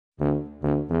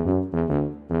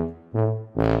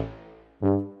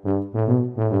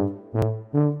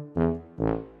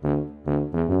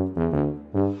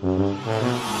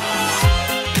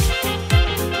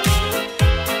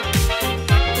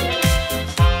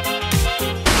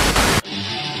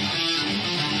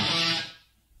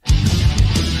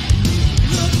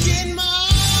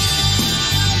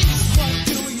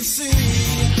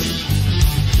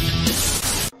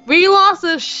We lost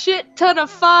a shit ton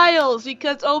of files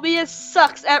because OBS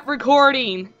sucks at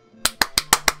recording.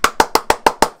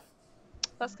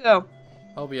 Let's go.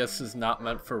 OBS is not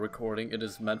meant for recording, it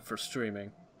is meant for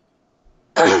streaming.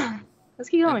 Let's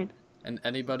keep going. And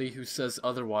anybody who says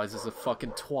otherwise is a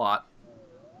fucking twat.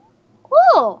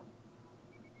 Cool.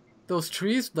 Those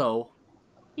trees, though.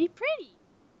 Be pretty.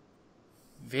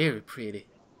 Very pretty.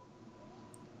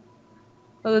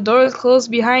 When the door is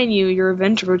closed behind you, your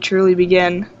adventure will truly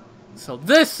begin. So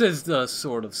this is the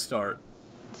sort of start.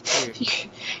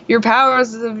 Your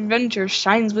powers of adventure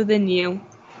shines within you.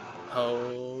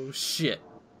 Oh shit.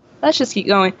 Let's just keep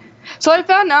going. So I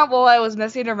found out while I was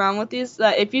messing around with these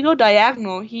that if you go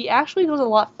diagonal, he actually goes a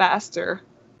lot faster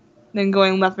than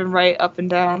going left and right, up and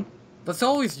down. That's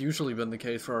always usually been the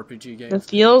case for RPG games. The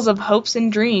fields of hopes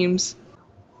and dreams.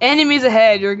 Enemies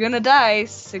ahead, you're gonna die.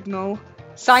 Signal.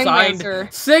 Sign Lancer.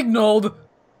 Signaled!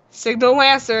 Signal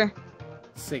Lancer.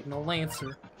 Signal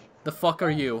Lancer. The fuck are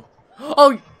you?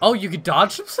 Oh, you can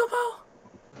dodge them somehow?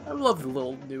 I love the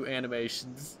little new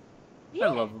animations. Yeah. I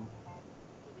love them.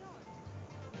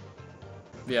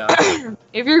 Yeah.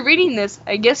 If you're reading this,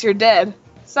 I guess you're dead.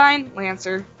 Sign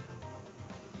Lancer.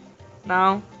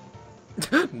 No.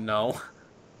 No.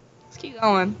 Let's keep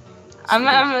going.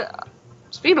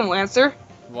 Speaking of Lancer.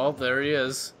 Well, there he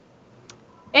is.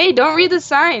 Hey, don't read the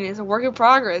sign. It's a work in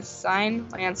progress. Sign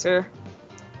Lancer.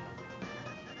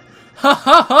 Ho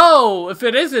ho ho! If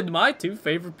it isn't my two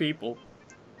favorite people.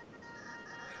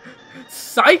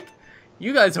 Psych!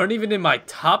 You guys aren't even in my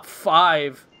top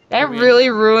 5. That really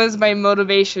ruins my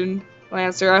motivation,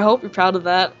 Lancer. I hope you're proud of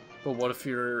that. But what if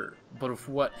you're... But if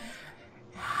what...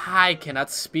 I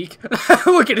cannot speak.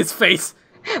 Look at his face!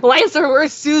 Lancer,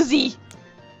 where's Susie?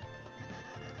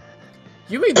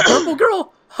 You mean the purple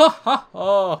girl? Ha ha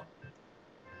ha!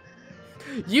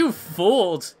 You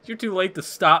fooled! You're too late to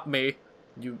stop me.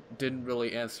 You didn't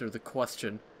really answer the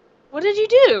question. What did you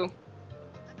do?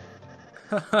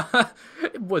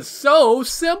 It was so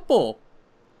simple.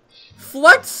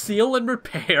 Flex, seal, and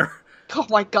repair. Oh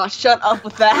my gosh, shut up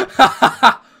with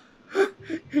that.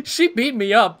 She beat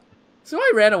me up, so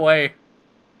I ran away.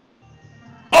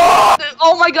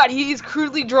 Oh my god, he's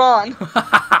crudely drawn.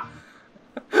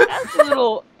 That's a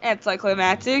little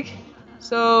anticlimactic.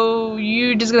 So,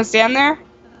 you just gonna stand there?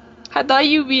 I thought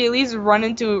you'd be at least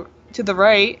running to the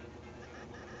right.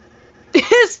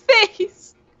 His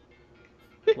face!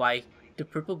 Why? The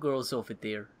purple girl's over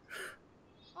there.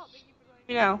 Oh, thank you for letting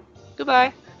me know.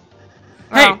 Goodbye.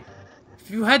 Hey! Oh. If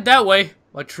you head that way,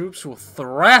 my troops will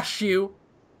thrash you.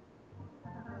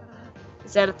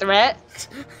 Is that a threat?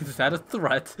 Is that a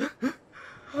threat?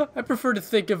 I prefer to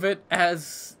think of it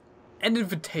as an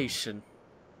invitation.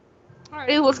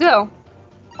 Alright, let's go.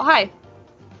 Oh, hi.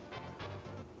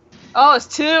 Oh, it's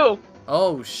 2!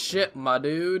 Oh shit, my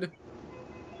dude.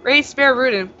 Ray Spare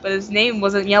Rudin, but his name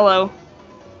wasn't yellow.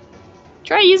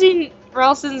 Try using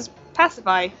Ralston's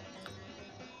Pacify.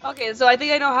 Okay, so I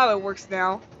think I know how it works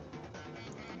now.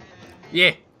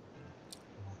 Yeah.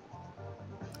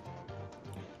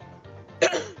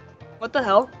 What the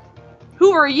hell?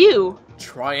 Who are you?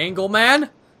 Triangle Man?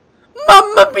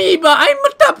 Mamma Biba, I'm a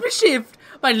top shift.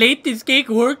 My latest cake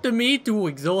worked me to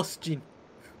exhaustion.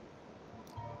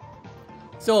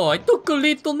 So I took a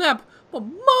little nap, but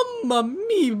Mamma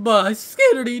Biba, a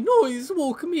scary noise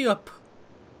woke me up.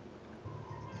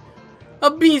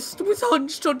 A beast was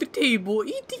hunched on the table,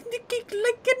 eating the cake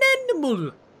like an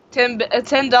animal.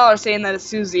 $10 saying that it's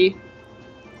Susie.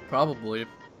 Probably.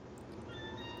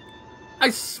 I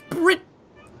spritzed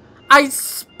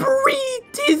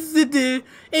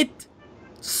it.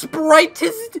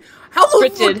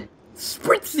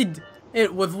 Spritzed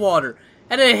it with water,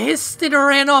 and it hissed and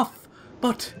ran off.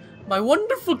 But my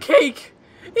wonderful cake,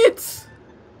 it's...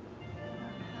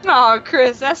 Oh,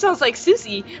 Chris, that sounds like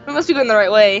Susie. We must be going the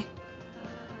right way.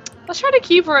 Let's try to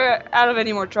keep her out of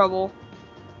any more trouble.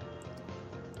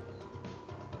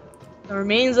 The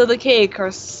remains of the cake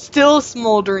are still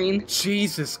smoldering.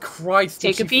 Jesus Christ.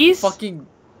 Take a piece? Fucking...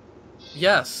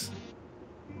 Yes.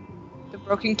 The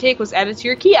broken cake was added to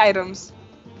your key items.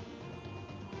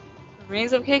 The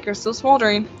remains of cake are still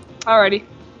smoldering. Alrighty.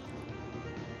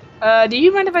 Do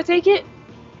you mind if I take it?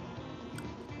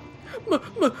 Mamma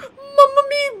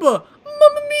Biba!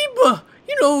 Mamma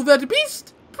You know that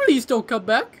beast? Please don't come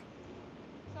back.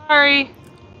 Sorry.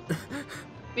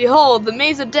 Behold, the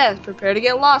maze of death. Prepare to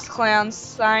get lost, clowns.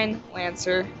 Sign,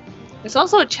 Lancer. There's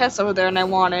also a chest over there, and I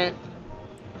want it.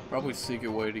 Probably a secret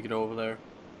way to get over there.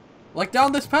 Like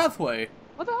down this pathway.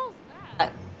 What the hell is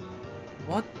that?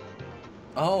 What?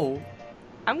 Oh.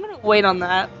 I'm gonna wait on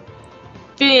that.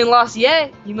 Feeling lost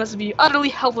yet? You must be utterly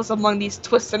helpless among these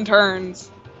twists and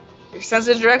turns. Your sense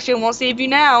of direction won't save you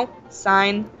now.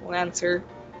 Sign, Lancer.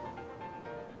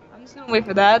 I'm just gonna wait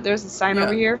for that. There's a sign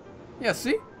over here. Yeah,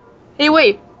 see? Hey,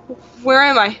 wait. Where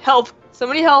am I? Help.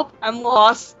 Somebody help. I'm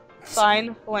lost.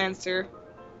 Sign, Lancer.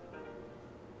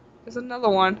 There's another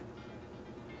one.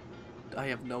 I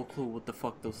have no clue what the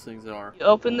fuck those things are. You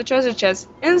open the treasure chest.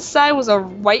 Inside was a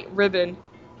white ribbon.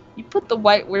 You put the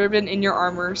white ribbon in your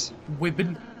armors.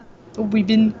 Ribbon? The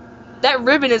ribbon. That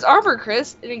ribbon is armor,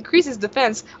 Chris. It increases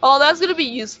defense. Oh, that's gonna be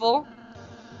useful.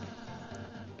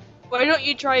 Why don't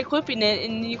you try equipping it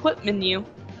in the equip menu?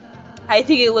 I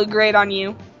think it looked great on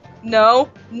you. No,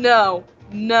 no,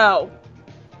 no.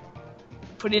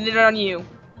 Putting it on you.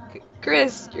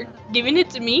 Chris, you're giving it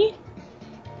to me?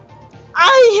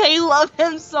 I love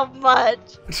him so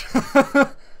much.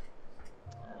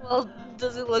 Well,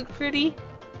 does it look pretty?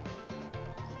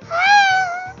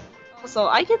 Also,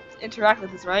 I can interact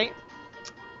with this, right?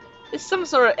 It's some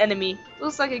sort of enemy.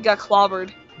 Looks like it got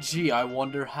clobbered. Gee, I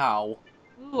wonder how.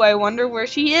 Ooh, I wonder where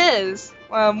she is.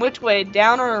 Which way,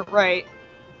 down or right?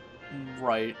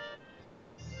 Right.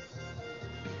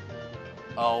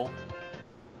 Oh.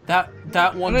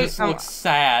 That one just looks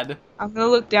sad. I'm gonna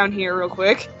look down here real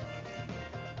quick.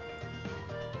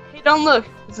 Hey, don't look.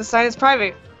 It's a sign is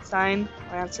private. Sign,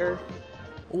 Lancer.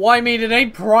 Well, I mean, it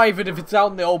ain't private if it's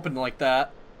out in the open like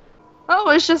that. Oh,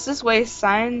 it's just this way.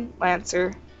 Sign,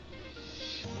 Lancer.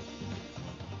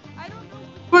 I don't know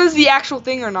which one is the actual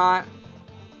thing or not.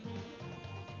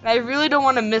 And I really don't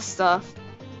want to miss stuff.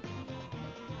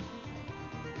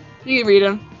 You can read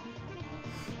them.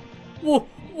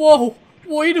 Whoa,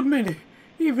 wait a minute.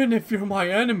 Even if you're my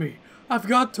enemy, I've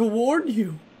got to warn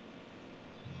you.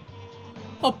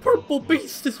 A purple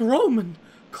beast is roaming,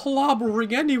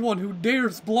 clobbering anyone who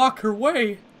dares block her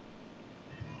way.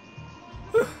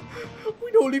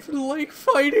 We don't even like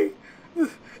fighting.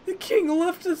 The king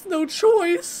left us no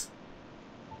choice.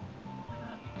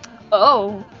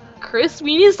 Oh, Chris,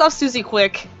 we need to stop Susie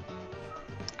quick.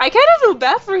 I kind of feel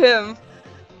bad for him.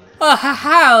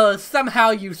 How?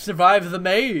 Somehow you survived the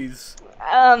maze.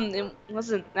 It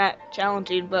wasn't that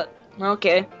challenging, but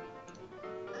okay.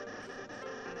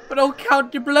 But don't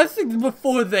count your blessings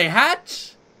before they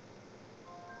hatch.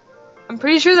 I'm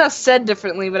pretty sure that's said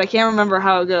differently, but I can't remember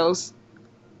how it goes.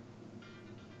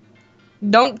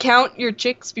 Don't count your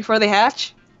chicks before they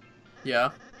hatch?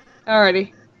 Yeah.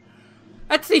 Alrighty.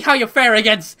 Let's see how you fare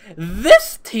against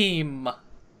this team.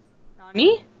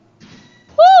 Nani?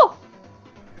 Woo!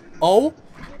 Oh?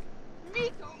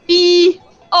 Me!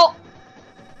 Oh!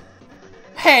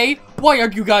 Hey, why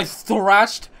are you guys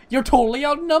thrashed? You're totally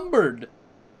outnumbered.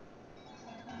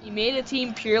 You made a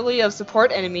team purely of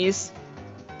support enemies.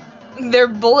 Their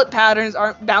bullet patterns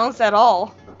aren't balanced at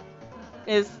all.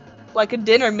 It's like a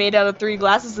dinner made out of 3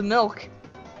 glasses of milk.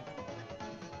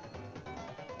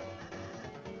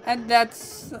 And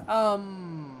that's,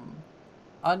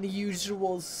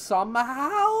 unusual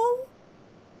somehow?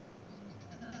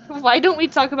 Why don't we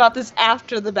talk about this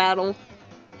after the battle?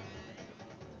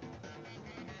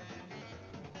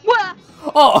 What?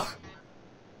 Oh!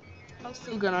 I'm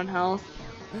still good on health.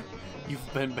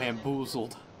 You've been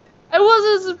bamboozled. I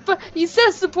wasn't. He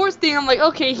says supports thing. I'm like,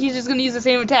 okay, he's just gonna use the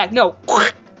same attack. No.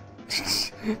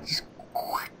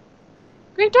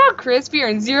 Great job, Chris. We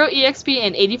earned 0 EXP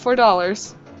and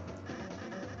 $84.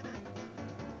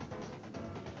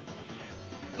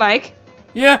 Mike.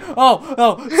 Yeah.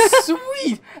 Oh,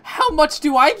 sweet. How much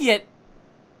do I get?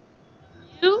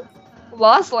 You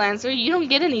lost, Lancer. You don't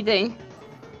get anything.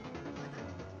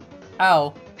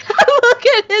 Ow. Look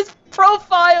at his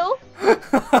profile.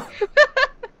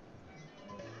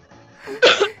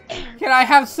 Can I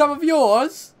have some of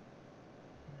yours?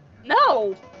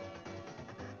 No.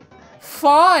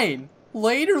 Fine.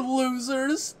 Later,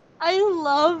 losers. I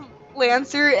love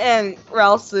Lancer and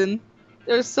Ralston.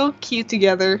 They're so cute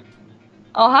together.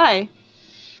 Oh, hi.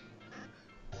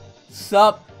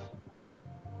 Sup?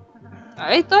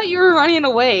 I thought you were running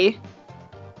away.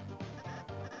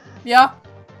 Yeah.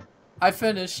 I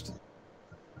finished.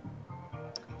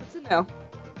 What's it now?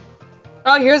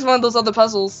 Oh, here's one of those other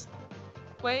puzzles.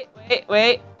 Wait.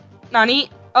 Nani?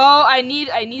 Oh, I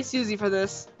need Susie for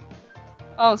this.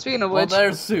 Oh, speaking of which. Well,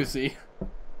 there's Susie.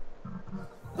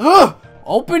 Ugh!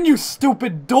 Open, you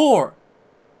stupid door!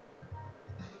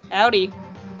 Howdy.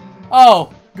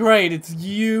 Oh, great, it's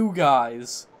you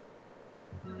guys.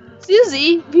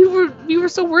 Susie, we were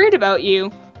so worried about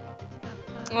you.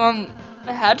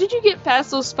 How did you get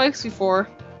past those spikes before?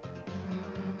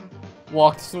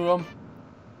 Walked through them.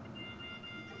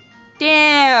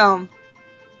 Damn.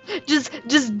 Just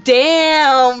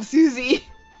damn, Susie.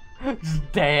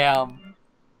 Damn.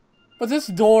 But this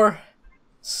door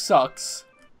sucks.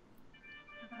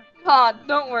 Aw,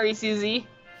 don't worry, Susie.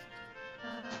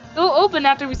 It'll open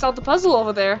after we solve the puzzle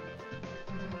over there.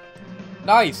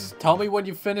 Nice. Tell me when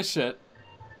you finish it.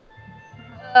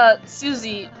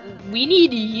 Susie, we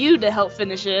need you to help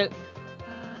finish it.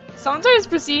 Sometimes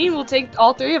proceeding will take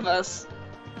all three of us.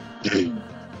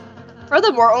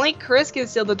 Furthermore, only Chris can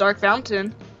seal the Dark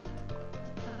Fountain.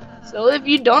 So if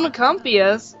you don't accompany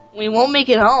us, we won't make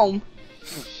it home.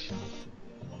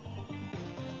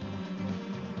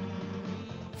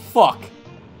 Fuck.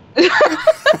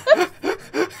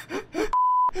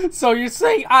 So you're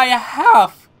saying I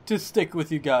have to stick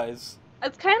with you guys?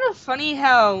 It's kind of funny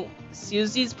how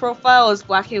Susie's profile is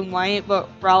black and white, but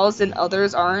Raul's and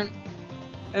others aren't.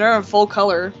 And are in full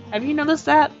color. Have you noticed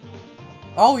that?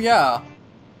 Oh yeah.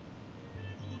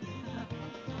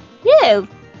 Yeah.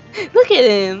 Look at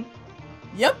him.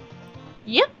 Yep.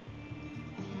 Yep.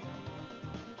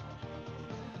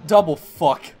 Double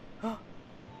fuck.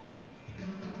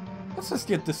 Let's just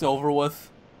get this over with.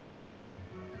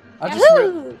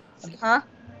 Huh?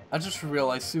 I just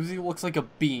realized Susie looks like a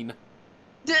bean.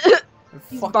 He's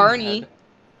Fucking Barney.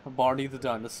 head. Barney the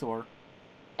dinosaur.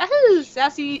 Yahoo!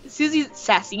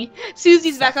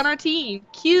 Susie's back on our team.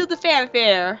 Cue the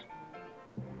fanfare.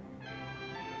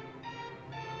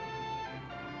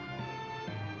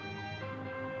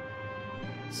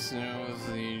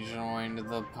 Susie joined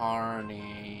the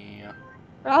party.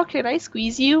 Raul, can I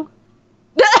squeeze you?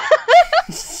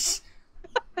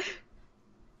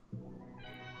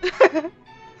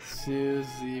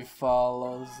 Susie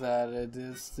follows at a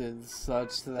distance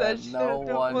such that no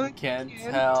one can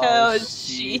tell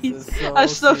she's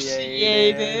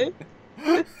associated.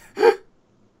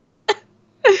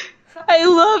 I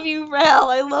love you,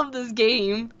 Raul. I love this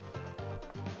game.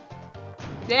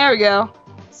 There we go.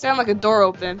 Sound like a door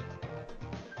open.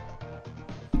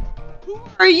 Who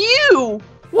are you?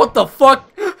 What the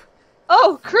fuck?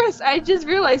 Oh, Chris, I just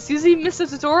realized Susie missed a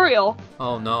tutorial.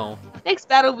 Oh no. Next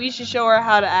battle, we should show her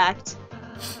how to act.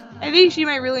 I think she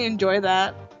might really enjoy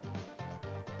that.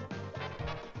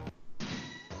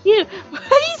 Cute.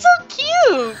 He's so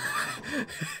cute!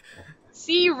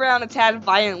 See you around a tad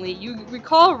violently. You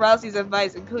recall Rousey's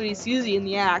advice, including Susie in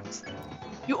the act.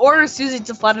 You order Susie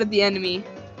to flatter the enemy.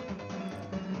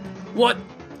 What?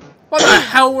 What the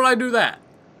hell would I do that?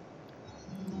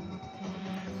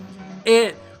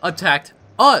 It attacked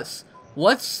us.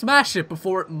 Let's smash it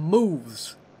before it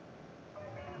moves.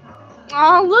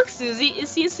 Oh, look, Susie. It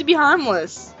seems to be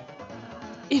harmless.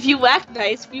 If you act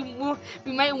nice, we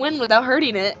might win without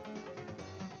hurting it.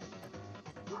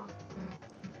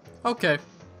 Okay.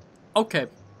 Okay.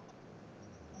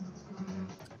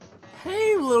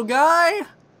 Hey, little guy.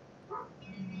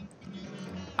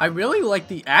 I really like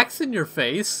the axe in your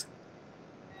face.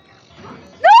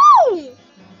 No!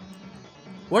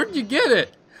 Where'd you get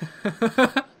it?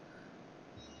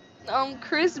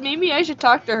 Chris, maybe I should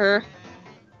talk to her.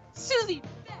 Susie,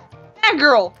 bad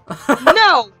girl.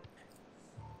 No!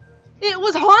 It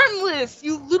was harmless,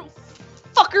 you little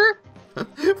fucker.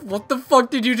 What the fuck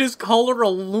did you just call her, a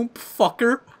loomp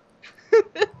fucker?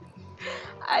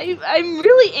 I'm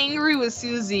really angry with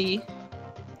Susie.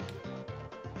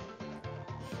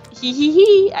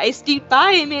 Hee. I sneaked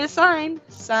by and made a sign.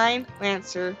 Sign,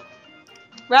 Lancer.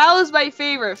 Raul is my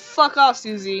favorite. Fuck off,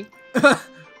 Susie. Who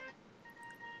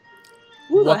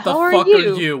What the hell fuck are are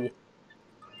you?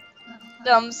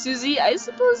 Susie, I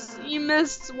suppose you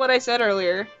missed what I said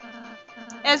earlier.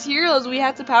 As heroes, we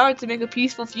have the power to make a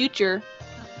peaceful future.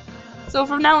 So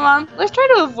from now on, let's try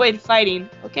to avoid fighting,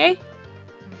 okay?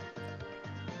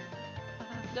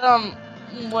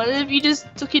 What if you just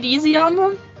took it easy on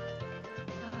them?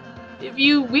 If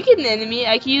you weaken the enemy,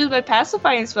 I can use my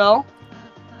pacifying spell,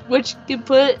 which can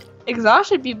put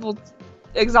exhausted people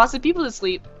to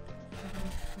sleep.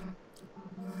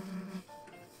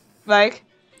 Like?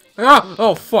 Ah!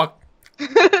 Oh, fuck.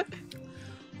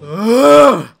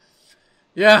 Ugh.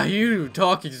 Yeah, you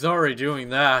talking's already doing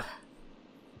that.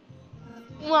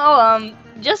 Well,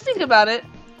 just think about it.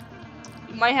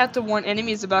 You might have to warn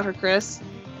enemies about her, Chris.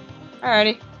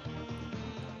 Alrighty.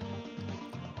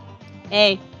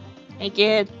 Hey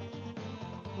kid.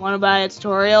 Wanna buy a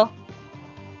tutorial?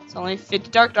 It's only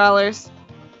 $50 dark dollars.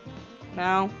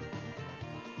 No.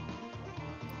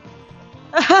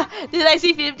 Did I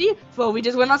see 50? Well, we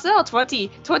just went on sale. 20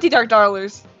 dark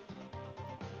dollars.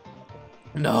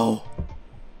 No.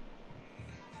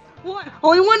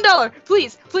 Only $1.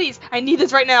 Please, please. I need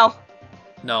this right now.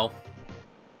 No.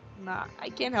 Nah, I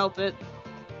can't help it.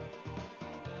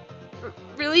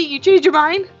 Really? You changed your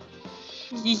mind?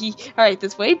 Alright,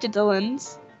 this way,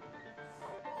 gentlemen's.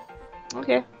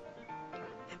 Okay.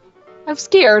 I'm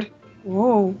scared.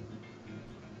 Whoa.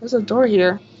 There's a door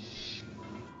here.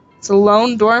 It's a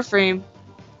lone door frame.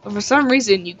 But for some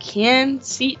reason, you can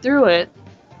see through it.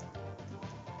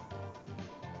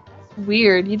 That's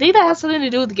weird. You think that has something to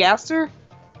do with the Gaster?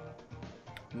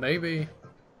 Maybe.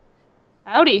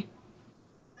 Howdy.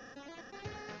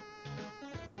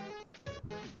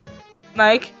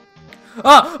 Mike?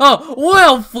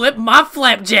 Well, flip my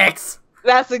flapjacks!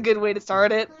 That's a good way to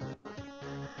start it.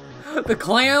 The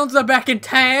clowns are back in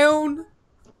town!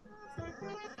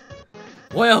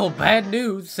 Well, bad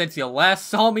news, since you last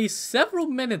saw me several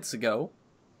minutes ago.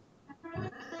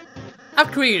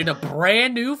 I've created a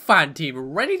brand new find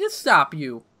team ready to stop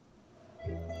you.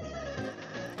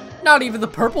 Not even the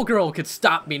purple girl could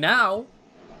stop me now.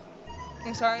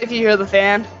 I'm sorry if you hear the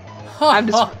fan. I'm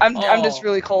just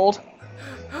really cold.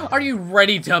 Are you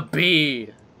ready to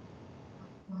be?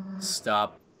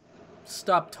 Stop.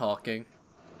 Stop talking.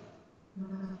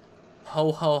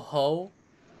 Ho ho ho?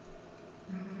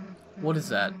 What is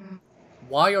that?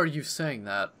 Why are you saying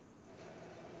that?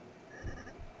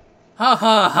 Ha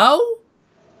ha ho?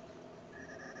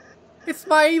 It's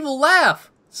my evil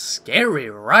laugh. Scary,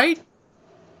 right?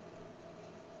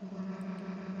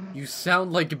 You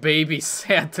sound like baby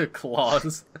Santa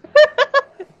Claus.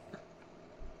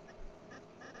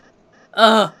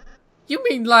 You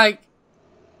mean like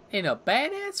in a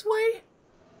badass way?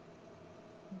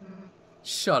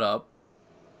 Shut up.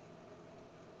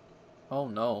 Oh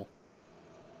no.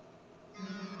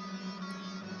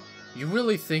 You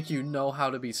really think you know how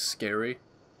to be scary?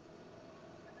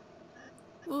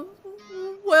 Well,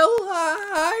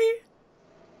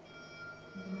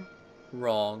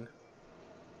 Wrong.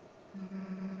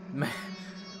 Man,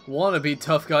 wannabe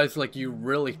tough guys like you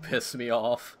really piss me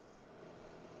off.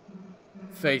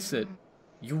 Face it,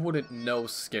 you wouldn't know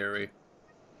scary.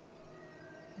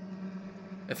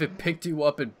 If it picked you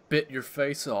up and bit your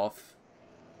face off.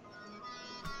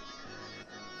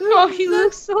 Oh, he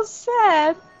looks so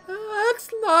sad. That's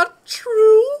not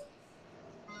true.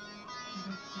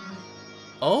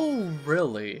 Oh,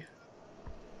 really?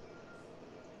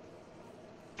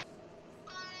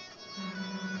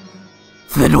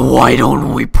 Then why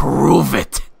don't we prove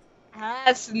it?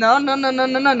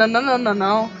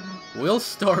 No. We'll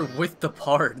start with the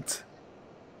part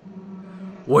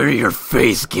where your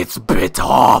face gets bit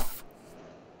off.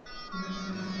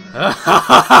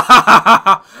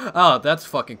 Oh, that's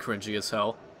fucking cringy as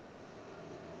hell.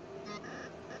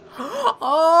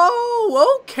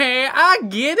 Oh, okay, I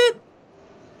get it.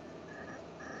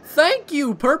 Thank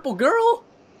you, purple girl.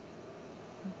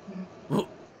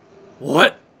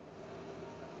 What?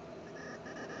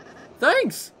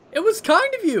 Thanks. It was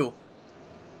kind of you.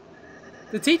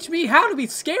 To teach me how to be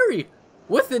scary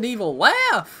with an evil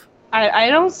laugh. I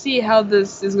don't see how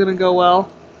this is gonna go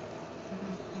well.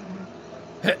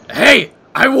 Hey,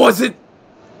 I wasn't.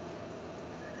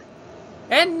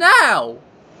 And now,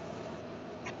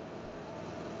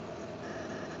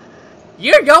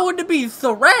 you're going to be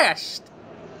thrashed.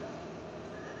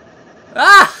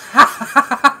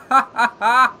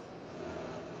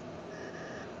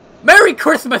 Merry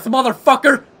Christmas,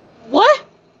 motherfucker. What?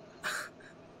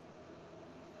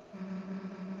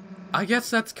 I guess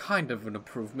that's kind of an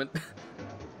improvement.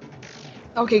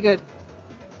 Okay, good.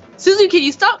 Susie, can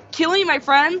you stop killing my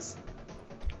friends?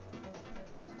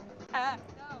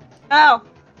 No.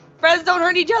 Friends don't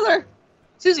hurt each other.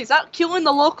 Susie, stop killing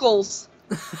the locals.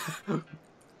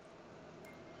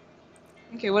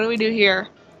 Okay, what do we do here?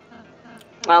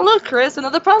 Oh, look, Chris,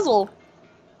 another puzzle.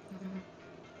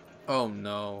 Oh,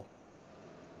 no.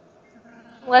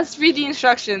 Let's read the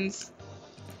instructions.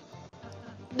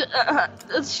 The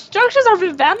instructions have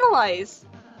been vandalized.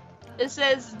 It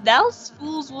says, "Those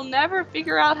fools will never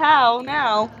figure out how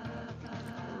now."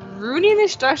 Ruining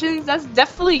instructions, that's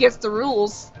definitely against the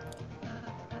rules.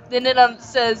 Then it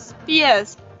says,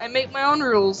 "P.S. I make my own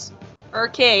rules." Or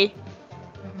K.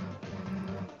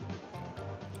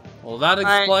 Well, that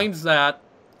explains that.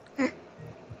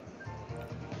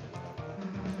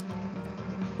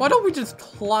 Why don't we just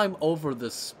climb over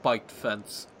this spiked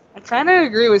fence? I kind of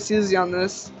agree with Susie on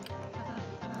this.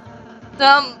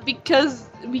 Because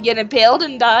we get impaled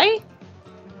and die?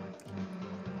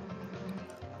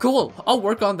 Cool, I'll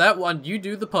work on that one. You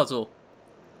do the puzzle.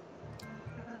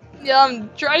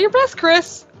 Try your best,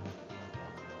 Chris.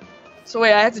 So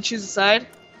wait, I have to choose a side?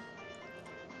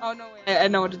 Oh, no, wait, I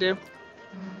know what to do.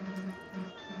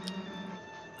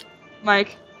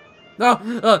 Mike.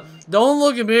 No, don't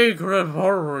look at me, Chris.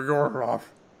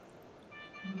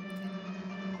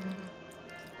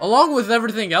 Along with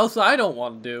everything else I don't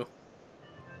want to do.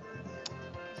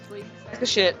 Sweet sack of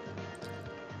shit.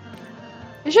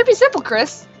 It should be simple,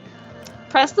 Chris.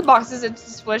 Press the boxes and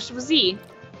switch with Z.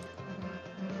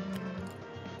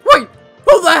 Wait,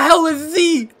 who the hell is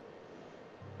Z?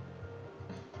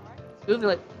 Move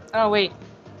it. Oh wait,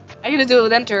 I gotta do it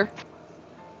with enter.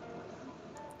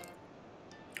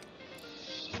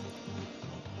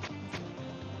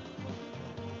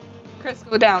 Chris,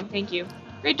 go down. Thank you.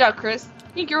 Great job, Chris. I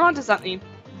think you're onto something.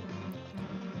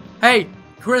 Hey,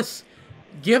 Chris,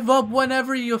 give up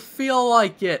whenever you feel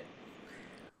like it.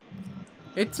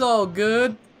 It's all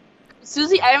good.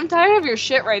 Susie, I am tired of your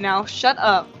shit right now. Shut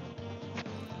up.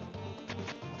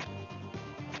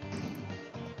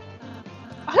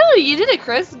 Oh, you did it,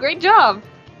 Chris. Great job.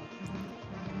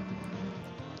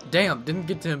 Damn, didn't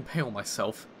get to impale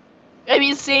myself. I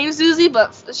mean, same, Susie,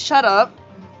 but shut up.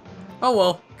 Oh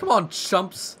well, come on,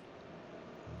 chumps.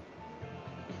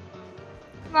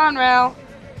 Come on, Ral.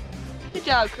 Good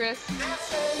job, Chris.